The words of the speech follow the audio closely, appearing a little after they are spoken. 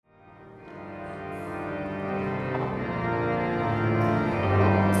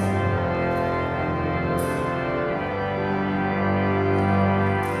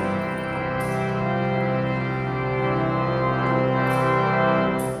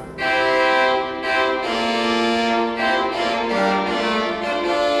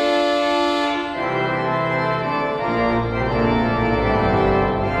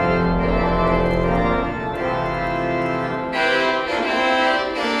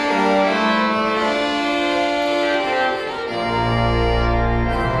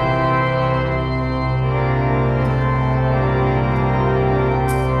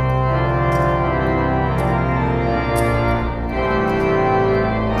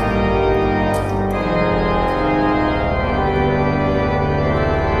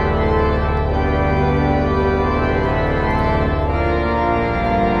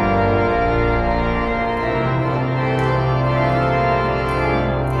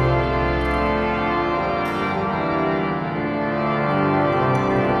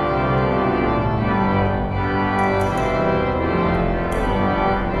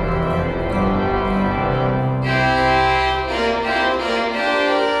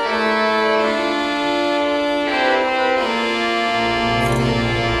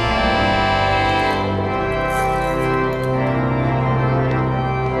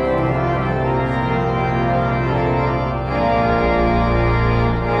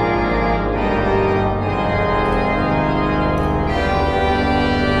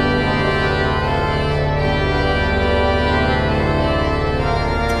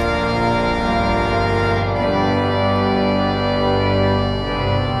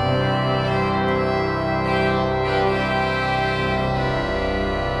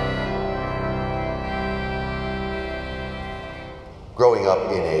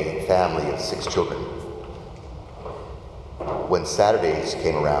up in a family of 6 children. When Saturdays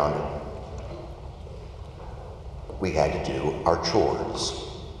came around, we had to do our chores.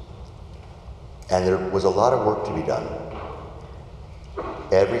 And there was a lot of work to be done.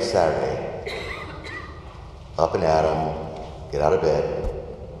 Every Saturday, up and at 'em, get out of bed,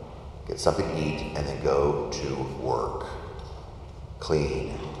 get something to eat, and then go to work.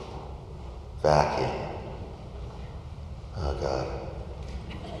 Clean, vacuum. Oh God.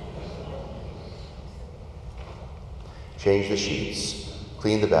 Change the sheets,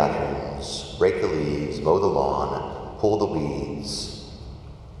 clean the bathrooms, rake the leaves, mow the lawn, pull the weeds,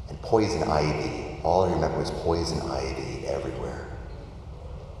 and poison ivy. All I remember was poison ivy everywhere.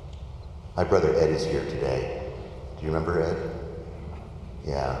 My brother Ed is here today. Do you remember Ed?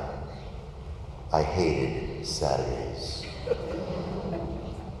 Yeah. I hated Saturdays.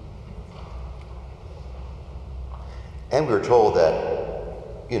 And we were told that,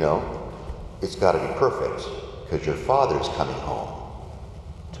 it's got to be perfect because your father's coming home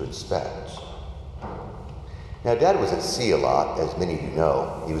to inspect. Now, Dad was at sea a lot, as many of you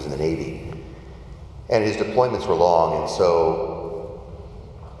know. He was in the Navy. And his deployments were long, and so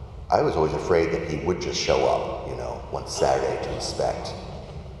I was always afraid that he would just show up, one Saturday to inspect.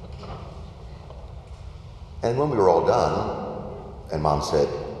 And when we were all done, and Mom said,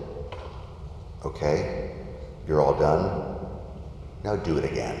 okay, you're all done, now do it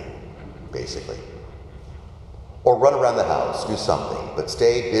again, basically. Or run around the house, do something, but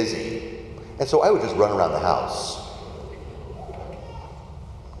stay busy. And so I would just run around the house.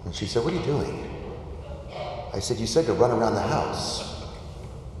 And she said, what are you doing? I said, you said to run around the house.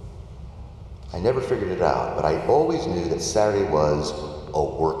 I never figured it out, but I always knew that Saturday was a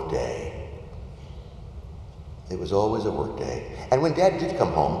work day. It was always a work day. And when Dad did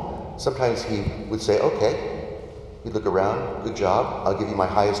come home, sometimes he would say, okay, he'd look around, good job, I'll give you my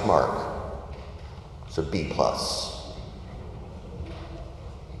highest mark. So B+.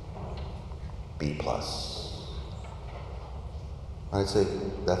 B+. I'd say,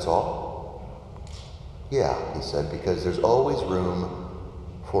 that's all? Yeah, he said, because there's always room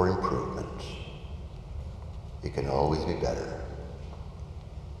for improvement. It can always be better.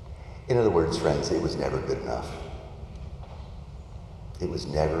 In other words, friends, it was never good enough. It was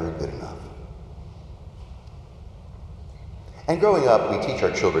never good enough. And growing up, we teach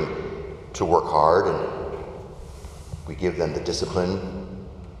our children to work hard, and we give them the discipline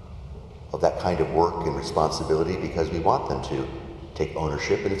of that kind of work and responsibility because we want them to take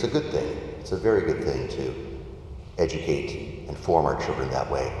ownership, and it's a good thing. It's a very good thing to educate and form our children that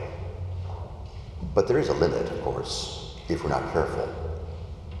way. But there is a limit, of course, if we're not careful.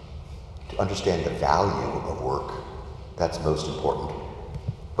 To understand the value of work, that's most important.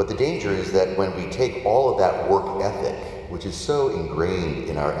 But the danger is that when we take all of that work ethic, which is so ingrained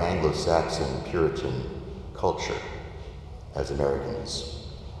in our Anglo-Saxon Puritan culture as Americans,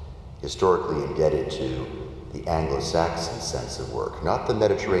 historically indebted to the Anglo-Saxon sense of work, not the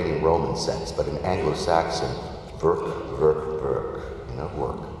Mediterranean Roman sense, but an Anglo-Saxon work,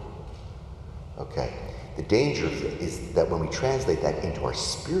 work. Okay. The danger is that when we translate that into our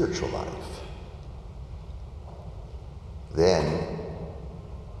spiritual life, then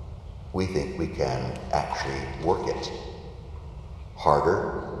we think we can actually work it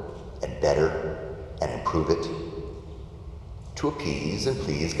harder and better and improve it to appease and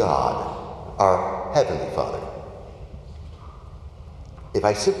please God, our Heavenly Father. If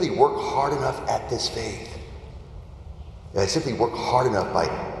I simply work hard enough at this faith, if I simply work hard enough by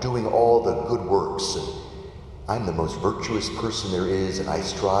doing all the good works, and I'm the most virtuous person there is, and I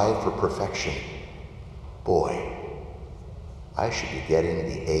strive for perfection, boy, I should be getting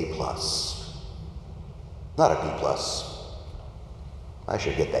the A+, not a B+. I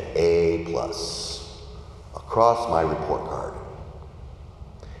should get that A+ across my report card.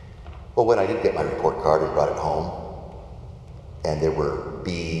 Well, when I did get my report card and brought it home, and there were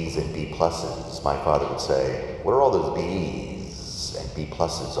B's and B+, my father would say, what are all those B's and B+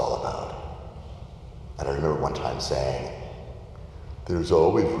 all about? And I remember one time saying, there's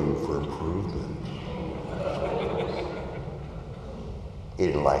always room for improvement. He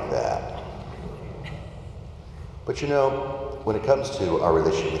didn't like that. But when it comes to our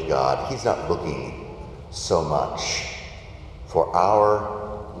relationship with God, He's not looking so much for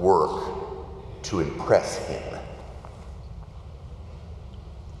our work to impress Him.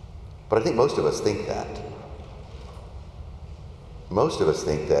 But I think most of us think that. Most of us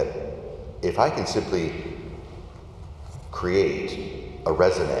think that if I can simply create a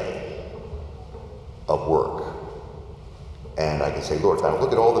resume of work, and I can say, Lord, now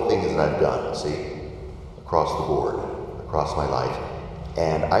look at all the things that I've done, see, across the board, across my life,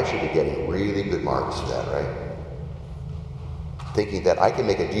 And I should be getting really good marks for that, right? Thinking that I can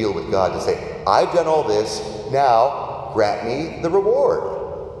make a deal with God to say, I've done all this, now grant me the reward.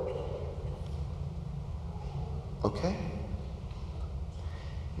 Okay?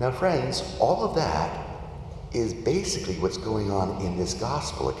 Now, friends, all of that is basically what's going on in this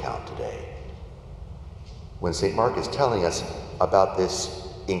gospel account today. When St. Mark is telling us about this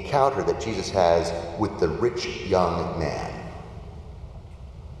encounter that Jesus has with the rich young man,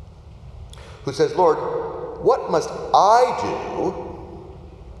 who says, Lord, what must I do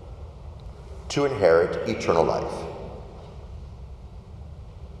to inherit eternal life?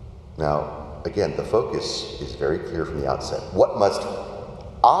 Now, again, the focus is very clear from the outset. What must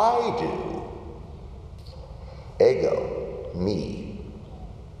I do? Ego, me,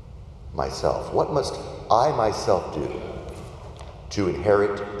 myself. What must I myself do to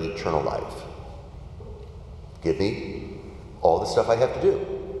inherit eternal life? Give me all the stuff I have to do.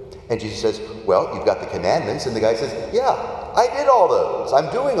 And Jesus says, well, you've got the commandments. And the guy says, yeah, I did all those.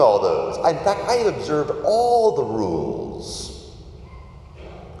 I'm doing all those. In fact, I have observed all the rules.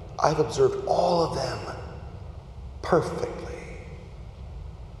 I've observed all of them perfectly.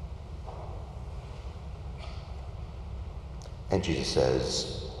 And Jesus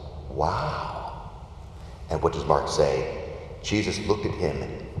says, wow. And what does Mark say? Jesus looked at him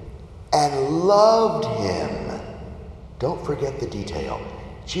and loved him. Don't forget the detail.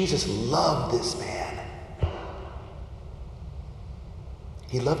 Jesus loved this man.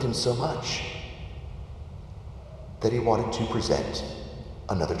 He loved him so much that he wanted to present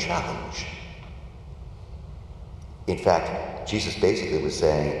another challenge. In fact, Jesus basically was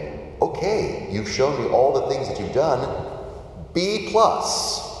saying, okay, you've shown me all the things that you've done, B+.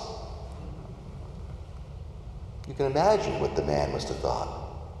 You can imagine what the man must have thought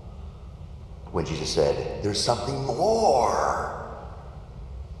when Jesus said, there's something more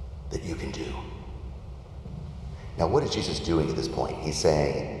that you can do. Now, what is Jesus doing at this point? He's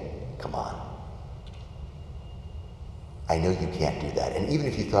saying, come on. I know you can't do that. And even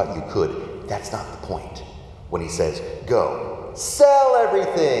if you thought you could, that's not the point. When he says, go, sell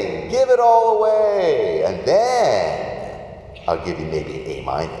everything, give it all away, and then I'll give you maybe A-.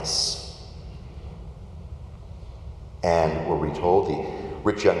 And we're told the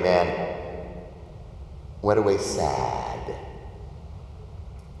rich young man went away sad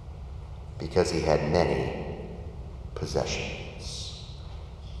because he had many possessions.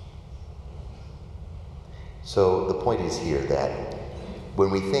 So the point is here that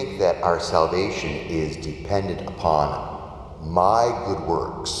when we think that our salvation is dependent upon my good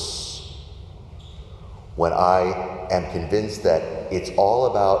works, when I am convinced that it's all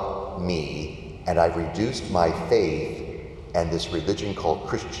about me and I've reduced my faith and this religion called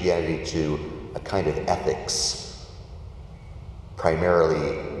Christianity to a kind of ethics,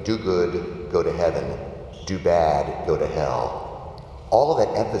 primarily do good, go to heaven, do bad, go to hell. All of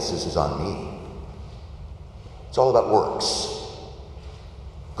that emphasis is on me. It's all about works.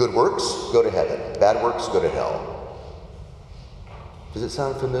 Good works, go to heaven. Bad works, go to hell. Does it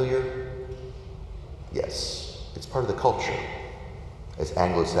sound familiar? Yes. It's part of the culture. As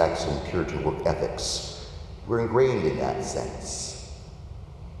Anglo-Saxon Puritan work ethics, we're ingrained in that sense.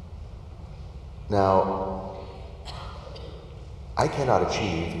 Now, I cannot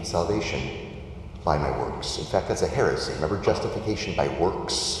achieve salvation by my works. In fact, that's a heresy. Remember, justification by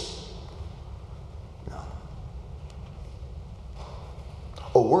works? No.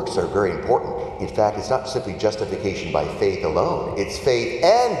 Oh, works are very important. In fact, it's not simply justification by faith alone. It's faith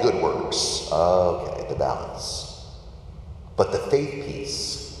and good works. Okay, the balance. But the faith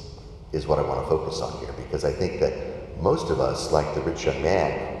piece is what I want to focus on here, because I think that most of us, like the rich young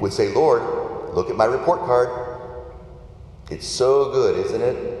man, would say, Lord, look at my report card. It's so good, isn't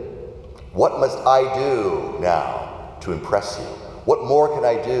it? What must I do now to impress you? What more can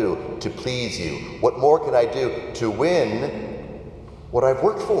I do to please you? What more can I do to win what I've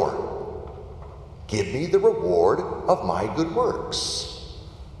worked for? Give me the reward of my good works,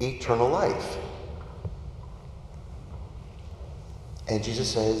 eternal life. And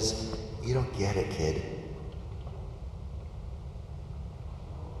Jesus says, you don't get it, kid.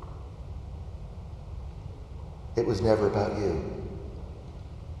 It was never about you.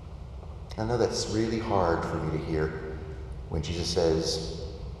 I know that's really hard for me to hear when Jesus says,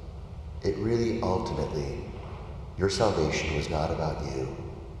 it really ultimately, your salvation was not about you.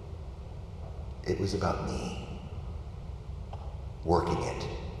 It was about me, working it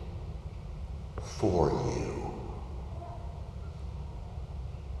for you.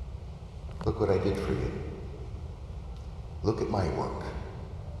 Look what I did for you. Look at my work.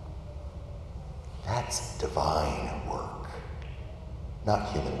 That's divine work.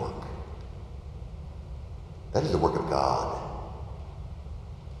 not human work. That is the work of God.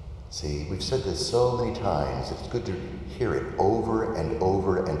 See, we've said this so many times. It's good to hear it over and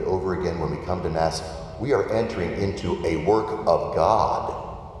over and over again when we come to Mass. We are entering into a work of God.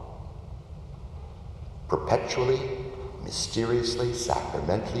 Perpetually, mysteriously,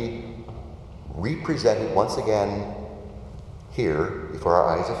 sacramentally, represented once again here before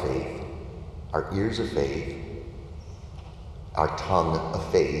our eyes of faith, our ears of faith, our tongue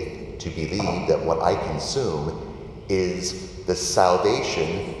of faith, to believe that what I consume is the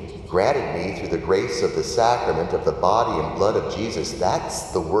salvation granted me through the grace of the sacrament of the body and blood of Jesus.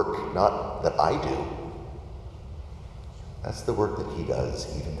 That's the work, not that I do. That's the work that he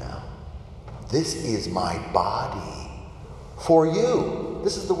does even now. This is my body for you.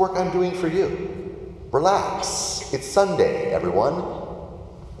 This is the work I'm doing for you. Relax. It's Sunday, everyone.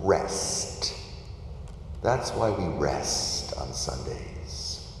 Rest. That's why we rest on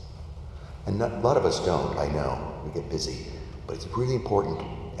Sundays. And a lot of us don't, I know. We get busy. But it's really important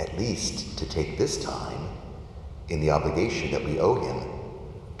at least to take this time in the obligation that we owe him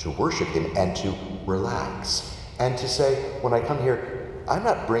to worship him and to relax. And to say, when I come here, I'm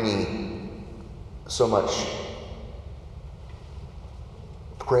not bringing so much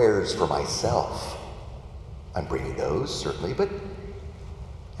prayers for myself. I'm bringing those, certainly, but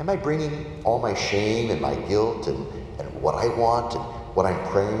am I bringing all my shame and my guilt and what I want and what I'm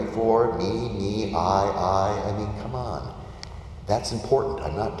praying for? Me, I mean, come on. That's important.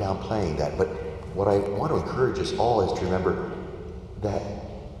 I'm not downplaying that. But what I want to encourage us all is to remember that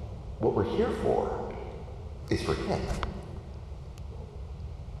what we're here for is for him.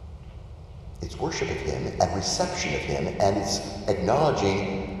 It's worship of him and reception of him, and it's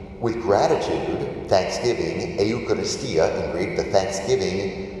acknowledging with gratitude, thanksgiving, Eucharistia in Greek, the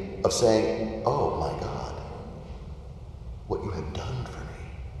thanksgiving of saying, oh my God, what you have done for me,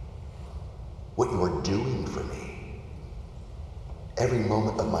 what you are doing for me, every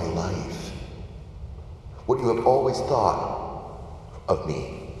moment of my life, what you have always thought of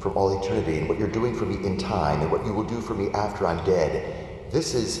me from all eternity, and what you're doing for me in time, and what you will do for me after I'm dead.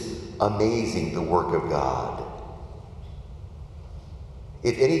 This is amazing, the work of God.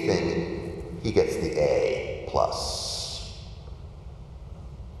 If anything, he gets the A+.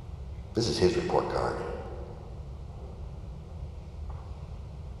 This is his report card.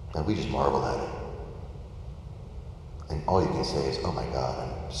 And we just marvel at it. And all you can say is, oh my God,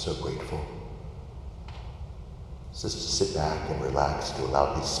 I'm so grateful. It's just to sit back and relax, to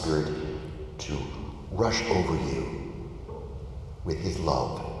allow his Spirit to rush over you with his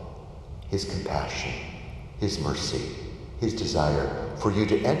love, his compassion, his mercy, his desire for you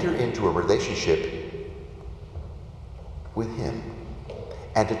to enter into a relationship with him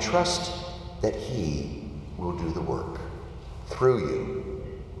and to trust that he will do the work through you,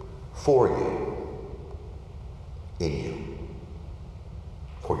 for you, in you,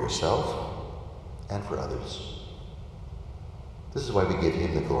 for yourself and for others. This is why we give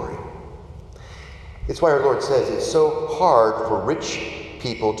him the glory. It's why our Lord says it's so hard for rich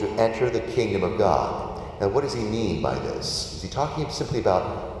people to enter the kingdom of God. Now, what does he mean by this? Is he talking simply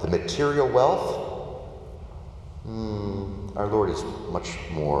about the material wealth? Our Lord is much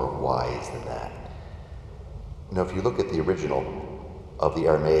more wise than that. Now, if you look at the original of the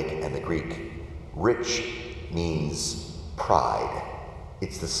Aramaic and the Greek, rich means pride.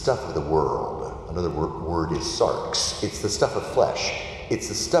 It's the stuff of the world. Another word is sarx. It's the stuff of flesh. It's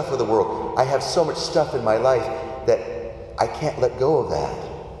the stuff of the world. I have so much stuff in my life that I can't let go of that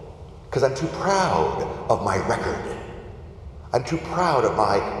because I'm too proud of my record. I'm too proud of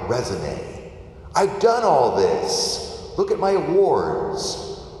my resume. I've done all this. Look at my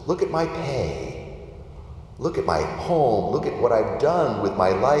awards. Look at my pay. Look at my home. Look at what I've done with my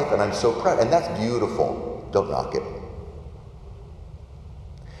life, and I'm so proud. And that's beautiful. Don't knock it.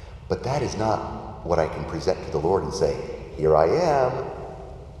 But that is not what I can present to the Lord and say, here I am.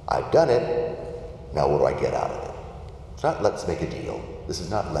 I've done it. Now what do I get out of it? It's not let's make a deal. This is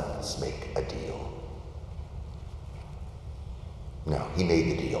not let's make a deal. No, he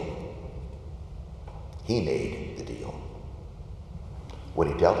made the deal. He made the deal. When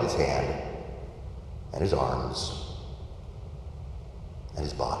he dealt his hand and his arms and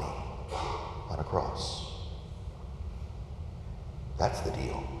his body on a cross. That's the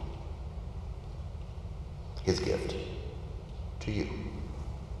deal. His gift to you.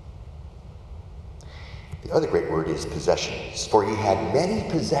 The other great word is possessions, for he had many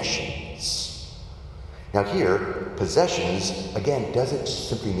possessions. Now here, possessions, again, doesn't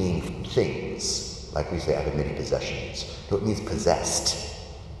simply mean things, like we say, I have many possessions. No, it means possessed.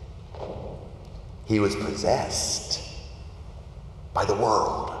 He was possessed. by the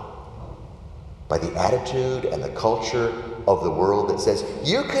world, by the attitude and the culture of the world that says,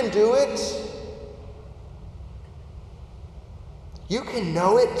 you can do it. You can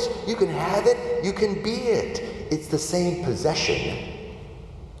know it. You can have it. You can be it. It's the same possession.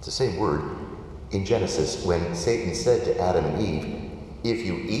 It's the same word in Genesis when Satan said to Adam and Eve, if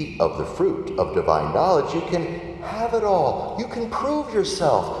you eat of the fruit of divine knowledge, you can have it all. You can prove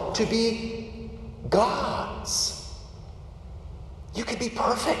yourself to be gods. You can be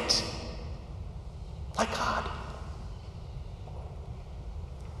perfect, like God.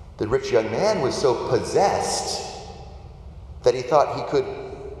 The rich young man was so possessed that he thought he could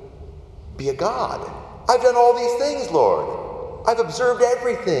be a god. I've done all these things, Lord. I've observed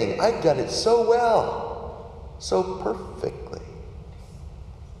everything. I've done it so well, so perfectly.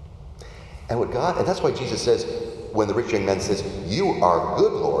 And that's why Jesus says, when the rich young man says, you are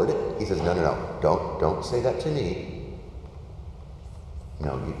good, Lord, he says, no, don't say that to me.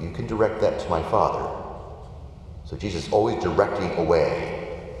 No, you can direct that to my Father. So Jesus is always directing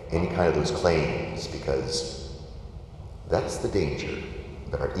away any kind of those claims, because that's the danger,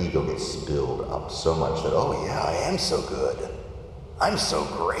 that our ego gets built up so much that, oh yeah, I am so good. I'm so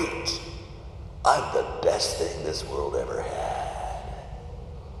great. I'm the best thing this world ever had.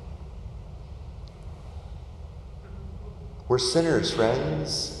 We're sinners,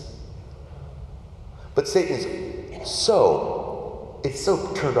 friends. But Satan is so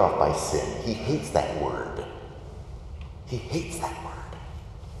turned off by sin. He hates that word. He hates that word.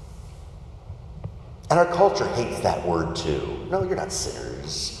 And our culture hates that word too. No, you're not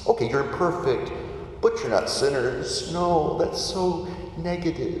sinners. Okay, you're imperfect, but you're not sinners. No, that's so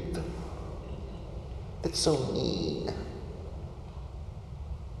negative. That's so mean.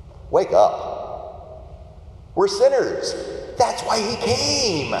 Wake up. We're sinners. That's why he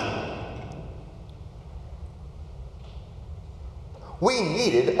came. We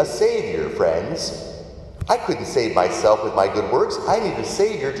needed a Savior, friends. I couldn't save myself with my good works. I needed a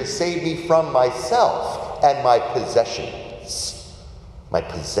Savior to save me from myself and my possessions, my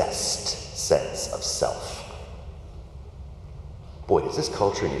possessed sense of self. Boy, does this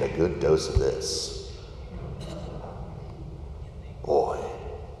culture need a good dose of this. Boy,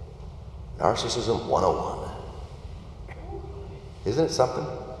 Narcissism 101. Isn't it something?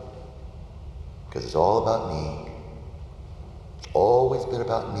 Because it's all about me. It's always been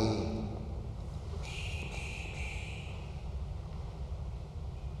about me.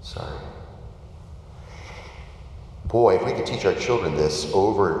 Sorry. Boy, if we could teach our children this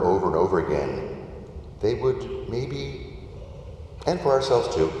over and over and over again, they would maybe, and for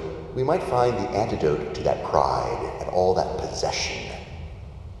ourselves too, we might find the antidote to that pride and all that possession.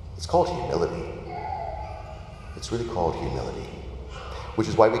 It's called humility. It's really called humility. Which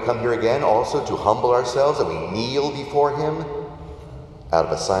is why we come here again also to humble ourselves, and we kneel before him out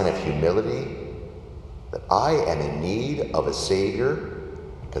of a sign of humility, that I am in need of a Savior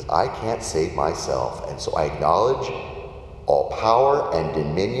because I can't save myself. And so I acknowledge all power and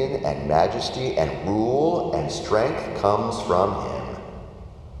dominion and majesty and rule and strength comes from him.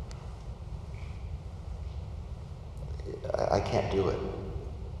 I can't do it.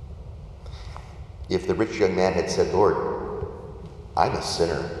 If the rich young man had said, Lord, I'm a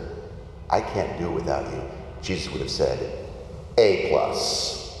sinner. I can't do it without you, Jesus would have said, A+.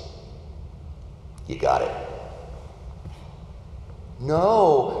 You got it.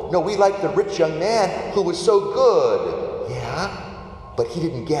 No, we like the rich young man who was so good. Yeah, but he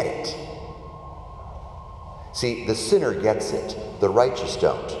didn't get it. See, the sinner gets it. The righteous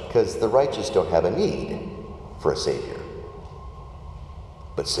don't, because the righteous don't have a need for a Savior.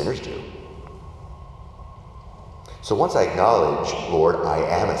 But sinners do. So once I acknowledge, Lord, I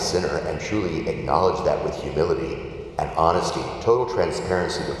am a sinner, and truly acknowledge that with humility and honesty, total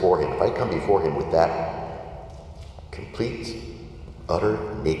transparency before him, if I come before him with that complete, utter,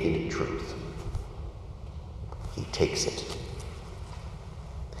 naked truth, he takes it.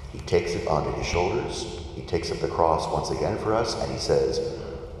 He takes it onto his shoulders. He takes up the cross once again for us, and he says,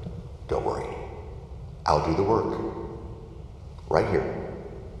 don't worry. I'll do the work. Right here.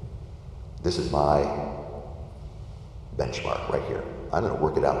 This is my benchmark right here. I'm going to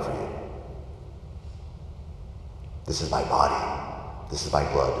work it out for you. This is my body. This is my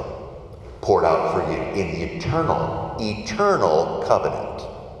blood poured out for you in the eternal covenant.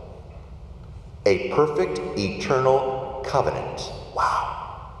 A perfect, eternal covenant.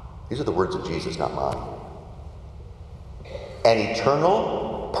 Wow. These are the words of Jesus, not mine. An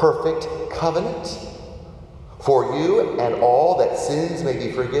eternal, perfect covenant for you and all, that sins may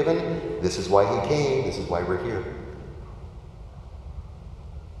be forgiven. This is why he came. This is why we're here.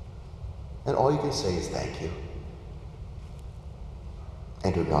 And all you can say is thank you.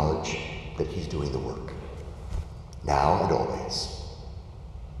 and to acknowledge that he's doing the work, now and always.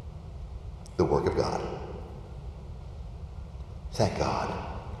 The work of God. Thank God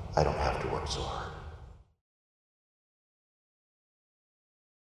I don't have to work so hard.